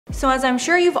So as I'm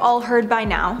sure you've all heard by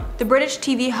now, the British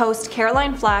TV host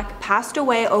Caroline Flack passed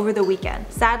away over the weekend,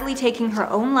 sadly taking her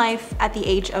own life at the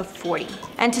age of 40.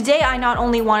 And today I not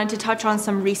only wanted to touch on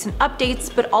some recent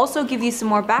updates, but also give you some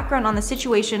more background on the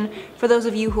situation for those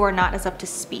of you who are not as up to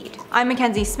speed. I'm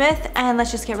Mackenzie Smith, and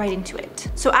let's just get right into it.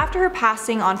 So after her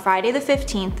passing on Friday the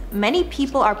 15th, many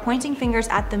people are pointing fingers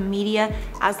at the media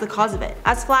as the cause of it,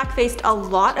 as Flack faced a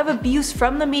lot of abuse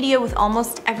from the media with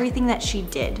almost everything that she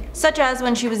did, such as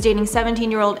when she was dating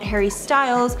 17-year-old Harry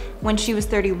Stiles when she was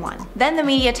 31. Then the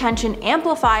media attention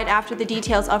amplified after the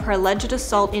details of her alleged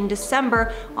assault in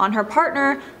December on her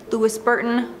partner, Lewis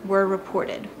Burton, were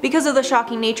reported. Because of the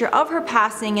shocking nature of her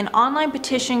passing, an online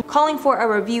petition calling for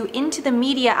a review into the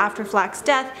media after Flack's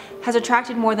death has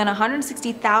attracted more than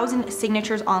 160,000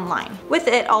 signatures online. With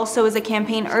it also is a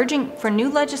campaign urging for new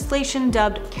legislation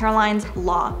dubbed Caroline's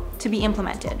Law to be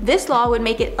implemented. This law would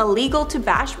make it illegal to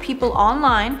bash people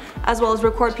online, as well as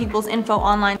record people's info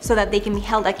online so that they can be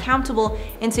held accountable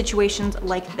in situations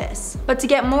like this. But to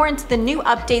get more into the new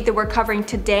update that we're covering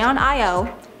today on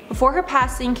IO, before her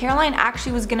passing, Caroline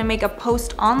actually was going to make a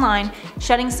post online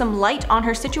shedding some light on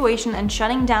her situation and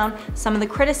shutting down some of the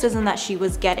criticism that she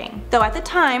was getting. Though at the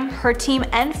time, her team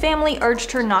and family urged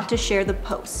her not to share the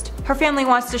post. Her family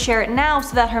wants to share it now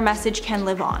so that her message can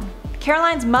live on.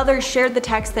 Caroline's mother shared the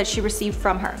text that she received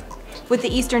from her with the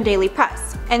Eastern Daily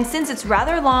Press. And since it's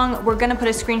rather long, we're gonna put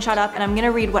a screenshot up and I'm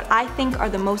gonna read what I think are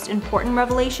the most important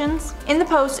revelations. In the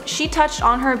post, she touched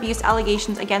on her abuse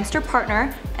allegations against her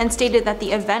partner and stated that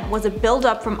the event was a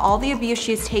build-up from all the abuse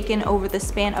she has taken over the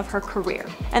span of her career,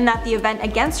 and that the event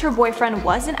against her boyfriend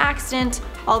was an accident,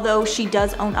 although she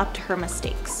does own up to her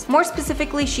mistakes. More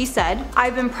specifically, she said,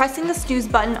 "I've been pressing the snooze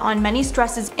button on many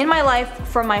stresses in my life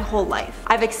for my whole life.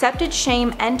 I've accepted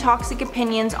shame and toxic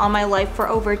opinions on my life for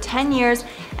over 10 years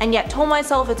and yet told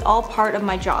myself it's all part of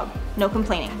my job. No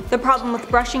complaining. The problem with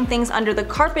brushing things under the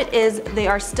carpet is they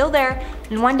are still there,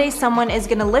 and one day someone is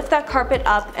gonna lift that carpet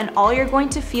up and all you're going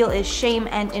to feel is shame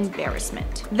and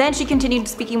embarrassment." Then she continued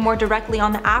speaking more directly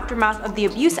on the aftermath of the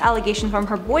abuse allegations from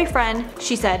her boyfriend.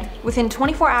 She said, "Within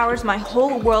 24 hours, my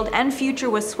whole world and future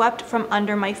was swept from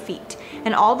under my feet,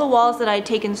 and all the walls that I had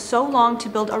taken so long to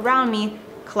build around me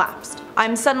collapsed.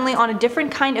 I'm suddenly on a different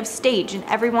kind of stage and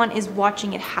everyone is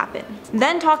watching it happen."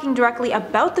 Then talking directly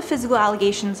about the physical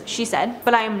allegations, she said,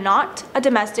 "But I am not a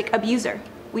domestic abuser.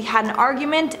 We had an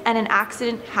argument and an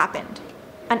accident happened.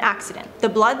 An accident. The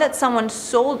blood that someone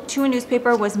sold to a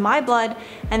newspaper was my blood,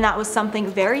 and that was something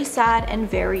very sad and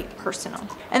very personal."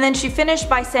 And then she finished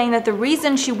by saying that the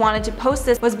reason she wanted to post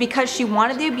this was because she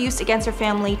wanted the abuse against her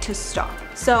family to stop.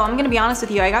 So I'm gonna be honest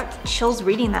with you, I got chills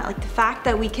reading that. Like, the fact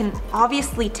that we can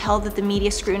obviously tell that the media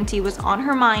scrutiny was on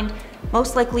her mind,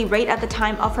 most likely right at the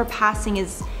time of her passing,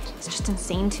 is just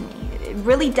insane to me. It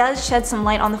really does shed some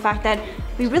light on the fact that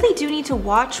we really do need to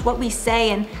watch what we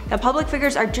say, and that public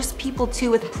figures are just people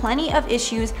too, with plenty of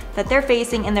issues that they're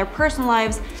facing in their personal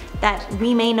lives that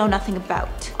we may know nothing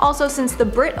about. Also, since the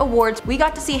Brit Awards, we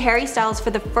got to see Harry Styles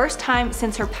for the first time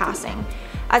since her passing.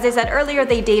 As I said earlier,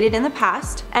 they dated in the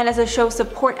past, and as a show of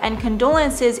support and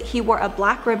condolences, he wore a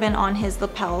black ribbon on his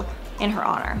lapel in her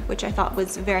honor, which I thought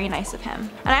was very nice of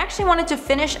him. And I actually wanted to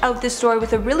finish out this story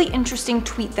with a really interesting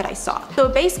tweet that I saw. So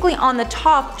basically on the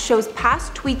top shows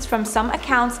past tweets from some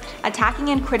accounts attacking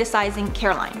and criticizing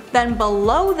Caroline. Then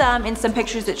below them in some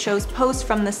pictures it shows posts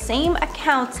from the same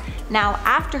accounts now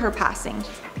after her passing,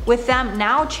 with them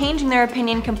now changing their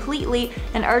opinion completely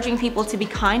and urging people to be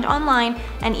kind online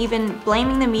and even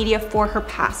blaming the media for her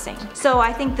passing. So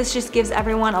I think this just gives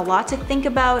everyone a lot to think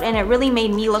about, and it really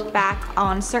made me look back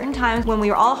on certain times when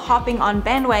we were all hopping on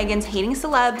bandwagons hating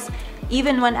celebs,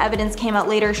 even when evidence came out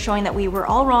later showing that we were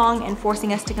all wrong and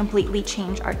forcing us to completely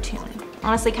change our tune.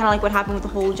 Honestly, kind of like what happened with the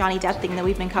whole Johnny Depp thing that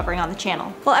we've been covering on the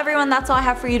channel. Well everyone, that's all I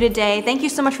have for you today. Thank you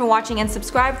so much for watching, and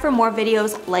subscribe for more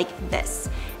videos like this.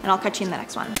 And I'll catch you in the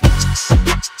next one.